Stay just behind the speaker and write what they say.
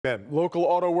Local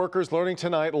auto workers learning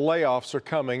tonight layoffs are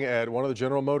coming at one of the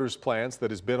General Motors plants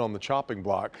that has been on the chopping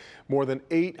block. More than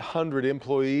 800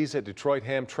 employees at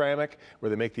Detroit-Hamtramck, where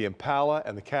they make the Impala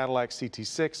and the Cadillac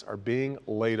CT6, are being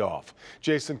laid off.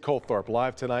 Jason Colthorpe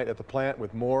live tonight at the plant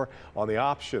with more on the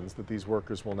options that these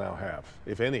workers will now have,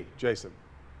 if any. Jason.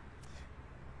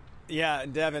 Yeah,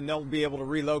 Devin, they'll be able to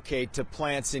relocate to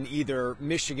plants in either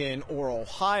Michigan or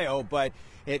Ohio, but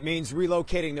it means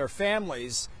relocating their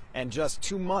families, and just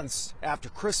 2 months after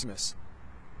Christmas.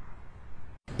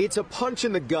 It's a punch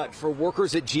in the gut for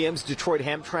workers at GM's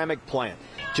Detroit-Hamtramck plant,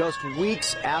 just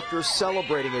weeks after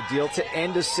celebrating a deal to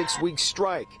end a 6-week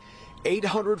strike.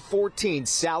 814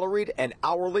 salaried and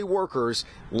hourly workers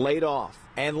laid off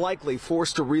and likely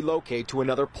forced to relocate to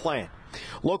another plant.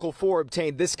 Local 4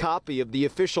 obtained this copy of the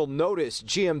official notice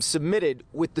GM submitted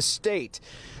with the state.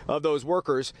 Of those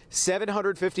workers,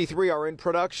 753 are in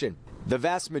production. The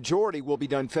vast majority will be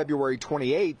done February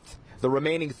 28th. The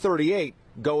remaining 38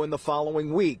 go in the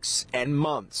following weeks and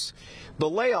months. The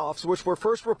layoffs, which were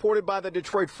first reported by the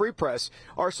Detroit Free Press,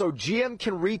 are so GM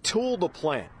can retool the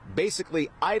plant, basically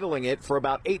idling it for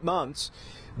about 8 months.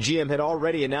 GM had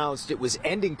already announced it was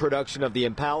ending production of the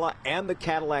Impala and the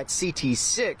Cadillac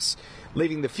CT6,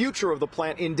 leaving the future of the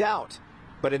plant in doubt.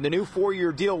 But in the new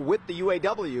 4-year deal with the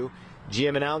UAW,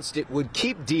 GM announced it would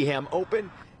keep DHAM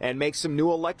open and make some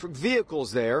new electric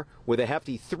vehicles there with a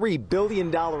hefty $3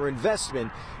 billion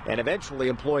investment and eventually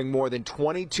employing more than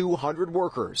 2,200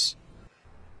 workers.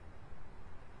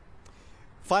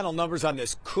 Final numbers on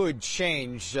this could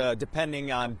change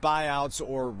depending on buyouts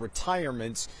or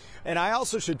retirements. And I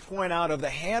also should point out, of the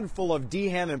handful of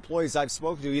DHAM employees I've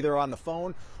spoken to, either on the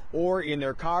phone or in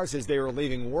their cars as they were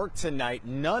leaving work tonight,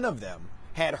 none of them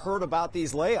had heard about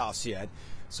these layoffs yet.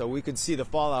 So we could see the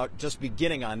fallout just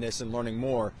beginning on this and learning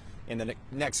more in the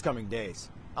next coming days.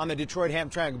 On the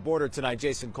Detroit-Hamtramck border tonight,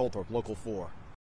 Jason Colthorpe, Local 4.